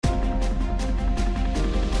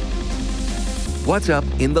What's up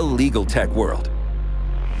in the legal tech world?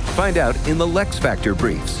 Find out in the LeXFactor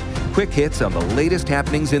briefs. Quick hits on the latest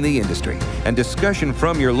happenings in the industry and discussion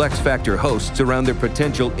from your LeXFactor hosts around their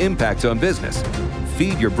potential impacts on business.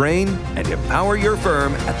 Feed your brain and empower your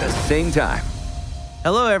firm at the same time.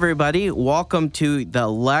 Hello, everybody. Welcome to the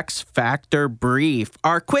LeXFactor Brief,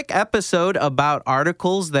 our quick episode about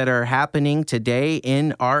articles that are happening today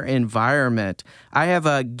in our environment. I have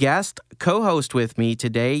a guest co-host with me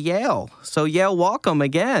today, Yale. So, Yale, welcome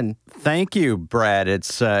again. Thank you, Brad.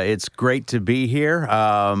 It's great to be here.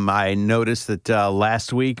 I noticed that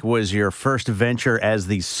last week was your first venture as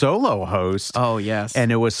the solo host. Oh, yes.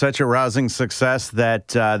 And it was such a rousing success that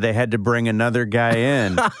they had to bring another guy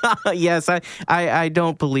in. Yes, I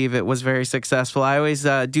don't believe it was very successful. I always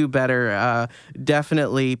do better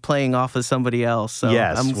definitely playing off of somebody else. So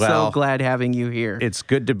yes, I'm so glad having you here. It's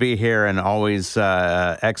good to be here and always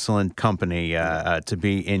excellent company to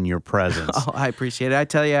be in your presence. Oh, I appreciate it. I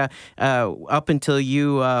tell you, up until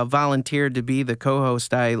you volunteered to be the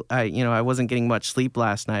co-host, I wasn't getting much sleep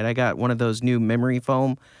last night. I got one of those new memory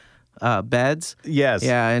foam beds. Yes.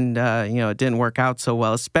 Yeah, and it didn't work out so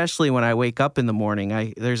well, especially when I wake up in the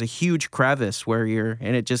morning. There's a huge crevice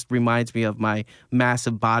and it just reminds me of my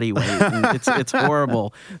massive body weight. And it's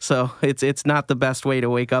horrible. So it's not the best way to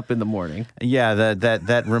wake up in the morning. Yeah,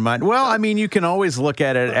 well, I mean, you can always look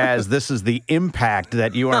at it as this is the impact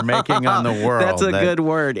that you are making on the world. That's a good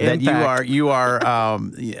word. Impact. That you are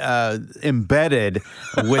embedded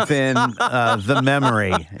within the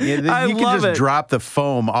memory. You can just drop the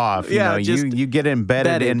foam off. You get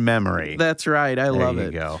embedded in memory. That's right. I love it. There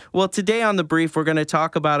you go. Well, today on The Brief, we're going to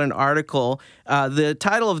talk about an article. The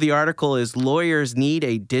title of the article is Lawyers Need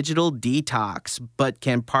a Digital Detox, but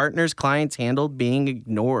Can Partners' Clients Handle Being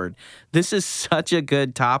Ignored? This is such a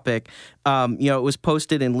good topic. It was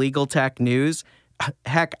posted in Legal Tech News.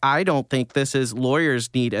 Heck, I don't think this is lawyers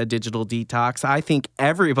need a digital detox. I think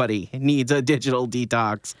everybody needs a digital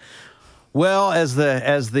detox. Well, as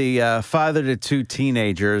the father to two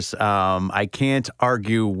teenagers, I can't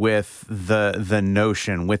argue with the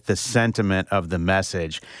notion, with the sentiment of the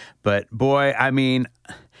message. But boy, I mean,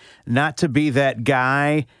 not to be that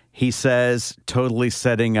guy, he says, totally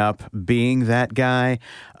setting up being that guy.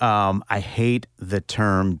 I hate the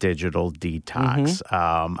term digital detox.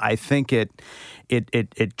 Mm-hmm. I think it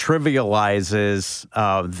trivializes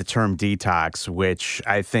the term detox, which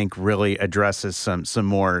I think really addresses some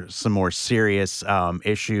more serious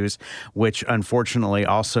issues, which unfortunately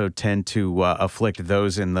also tend to afflict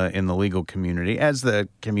those in the legal community as the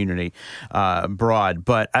community broad.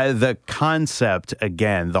 But the concept,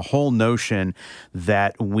 again, the whole notion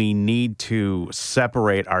that we need to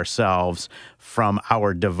separate ourselves from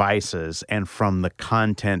our devices and from the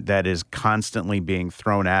content that is constantly being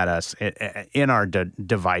thrown at us in our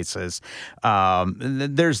devices.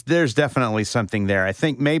 There's definitely something there. I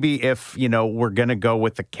think maybe if, we're going to go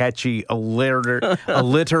with the catchy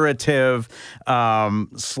alliterative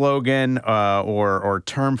slogan or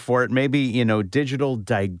term for it, maybe, digital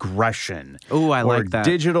digression. Oh, I like that. Or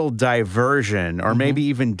digital diversion, or maybe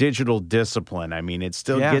even digital discipline. I mean, it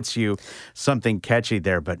still gets you something catchy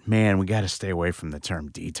there, but man, we got to stay away from the term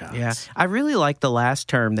detox. Yeah, I really like the last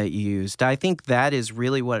term that you used. I think that is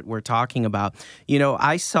really what we're talking about.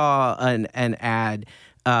 I saw an ad.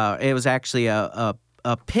 It was actually a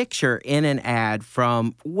picture in an ad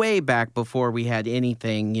from way back before we had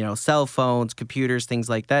anything, cell phones, computers, things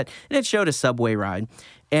like that. And it showed a subway ride,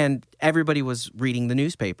 and everybody was reading the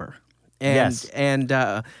newspaper. Yes. And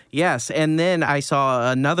then I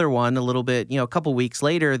saw another one a little bit, a couple weeks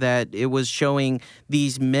later that it was showing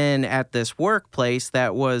these men at this workplace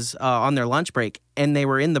that was on their lunch break. And they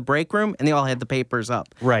were in the break room, and they all had the papers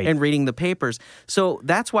up and reading the papers. So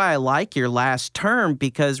that's why I like your last term,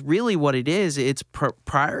 because really what it is, it's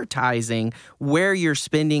prioritizing where you're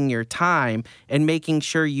spending your time and making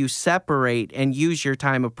sure you separate and use your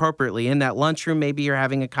time appropriately. In that lunchroom, maybe you're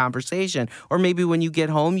having a conversation, or maybe when you get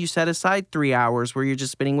home, you set aside 3 hours where you're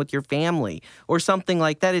just spending with your family or something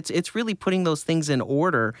like that. It's really putting those things in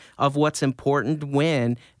order of what's important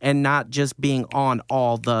when, and not just being on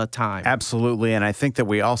all the time. Absolutely. And I think that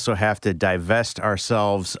we also have to divest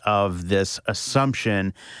ourselves of this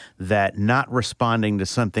assumption that not responding to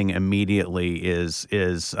something immediately is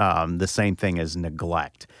the same thing as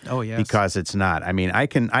neglect. Oh, yes. Because it's not. I mean, I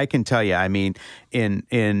can tell you, I mean,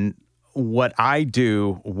 in what I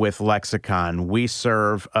do with Lexicon, we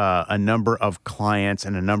serve a number of clients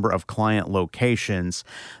and a number of client locations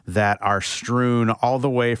that are strewn all the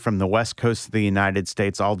way from the West Coast of the United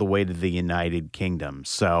States all the way to the United Kingdom.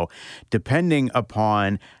 So depending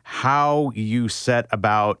upon how you set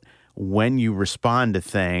about when you respond to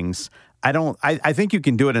things, I think you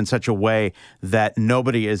can do it in such a way that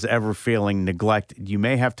nobody is ever feeling neglected. You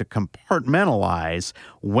may have to compartmentalize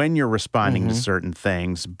when you're responding to certain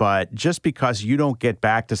things, but just because you don't get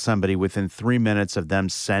back to somebody within 3 minutes of them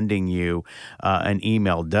sending you an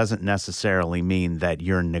email doesn't necessarily mean that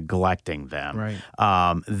you're neglecting them.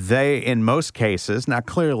 Right. They, in most cases, now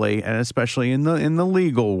clearly, and especially in the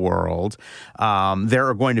legal world, there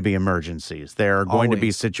are going to be emergencies. There are going to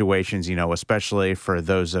be situations, especially for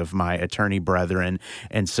those of my attorney brethren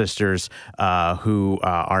and sisters who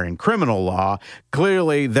are in criminal law.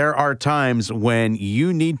 Clearly, there are times when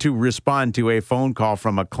you need to respond to a phone call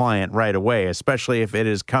from a client right away, especially if it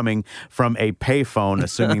is coming from a payphone,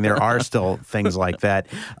 assuming there are still things like that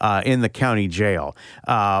in the county jail.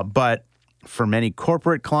 But for many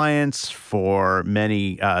corporate clients, for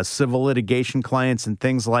many civil litigation clients and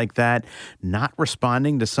things like that, not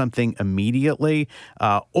responding to something immediately,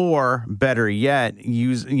 or better yet,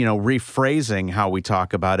 rephrasing how we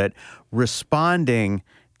talk about it, responding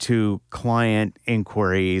to client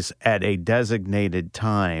inquiries at a designated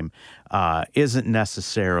time isn't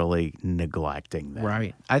necessarily neglecting them.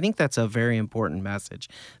 Right. I think that's a very important message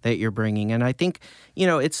that you're bringing. And I think,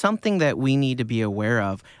 it's something that we need to be aware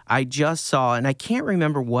of. I just saw, and I can't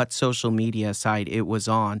remember what social media site it was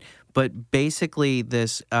on, but basically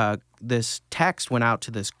this text went out to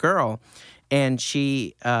this girl, and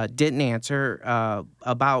she didn't answer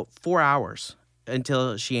about 4 hours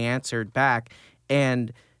until she answered back.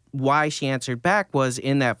 And why she answered back was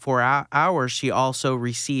in that 4 hours, she also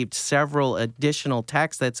received several additional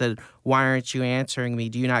texts that said, "Why aren't you answering me?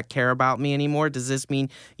 Do you not care about me anymore? Does this mean,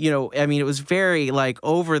 it was very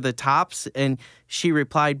over the tops." And she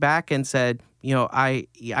replied back and said, I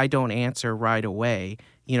don't answer right away.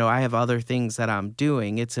 I have other things that I'm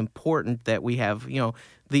doing. It's important that we have,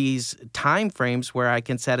 these time frames where I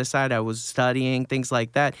can set aside. I was studying, things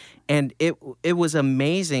like that. And it was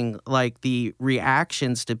amazing, the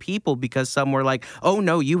reactions to people, because some were like, "Oh,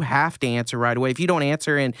 no, you have to answer right away. If you don't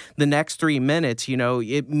answer in the next 3 minutes,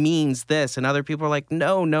 it means this." And other people are like,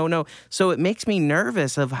 no. So it makes me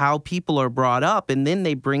nervous of how people are brought up, and then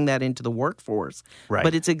they bring that into the workforce. Right.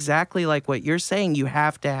 But it's exactly like what you're saying. You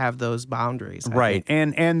have to have those boundaries. Right.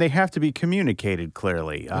 And they have to be communicated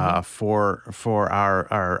clearly. For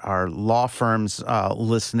our law firms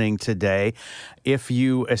listening today, if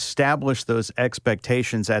you establish those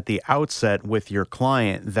expectations at the outset with your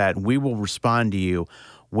client that we will respond to you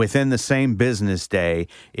within the same business day,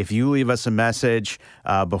 if you leave us a message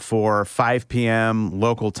before 5 p.m.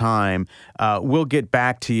 local time, we'll get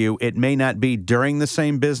back to you. It may not be during the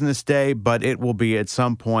same business day, but it will be at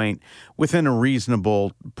some point within a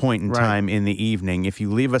reasonable point in time in the evening. If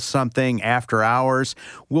you leave us something after hours,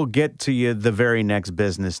 we'll get to you the very next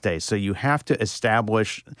business day. So you have to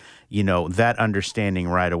establish, that understanding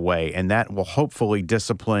right away, and that will hopefully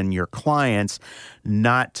discipline your clients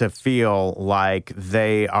not to feel like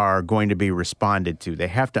they are going to be responded to. They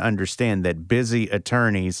have to understand that busy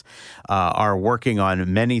attorneys are working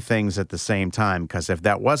on many things at the same time, because if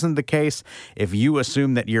that wasn't the case, if you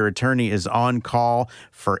assume that your attorney is on call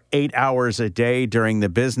for 8 hours a day during the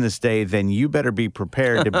business day, then you better be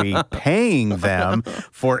prepared to be paying them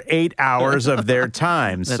for 8 hours of their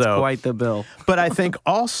time. That's quite the bill. But I think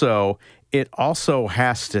it also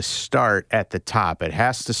has to start at the top. It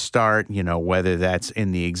has to start, whether that's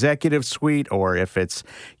in the executive suite or if it's,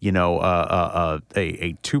 a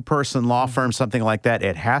two-person law firm, something like that.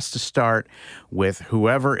 It has to start with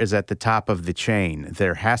whoever is at the top of the chain.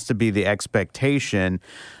 There has to be the expectation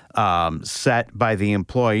set by the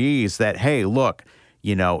employees that, hey, look,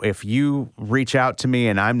 if you reach out to me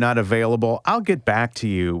and I'm not available, I'll get back to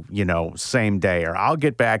you, same day, or I'll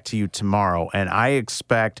get back to you tomorrow. And I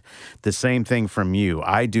expect the same thing from you.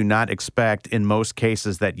 I do not expect in most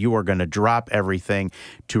cases that you are going to drop everything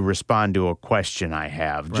to respond to a question I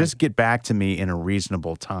have. Right. Just get back to me in a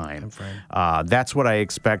reasonable time. That's what I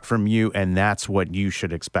expect from you, and that's what you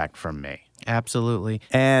should expect from me. Absolutely.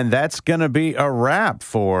 And that's going to be a wrap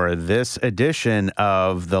for this edition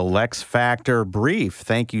of the LeXFactor Brief.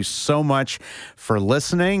 Thank you so much for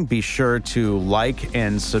listening. Be sure to like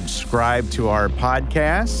and subscribe to our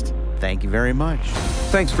podcast. Thank you very much.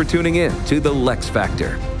 Thanks for tuning in to the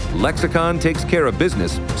LeXFactor. Lexicon takes care of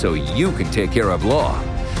business so you can take care of law.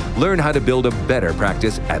 Learn how to build a better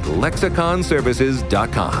practice at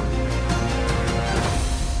lexiconservices.com.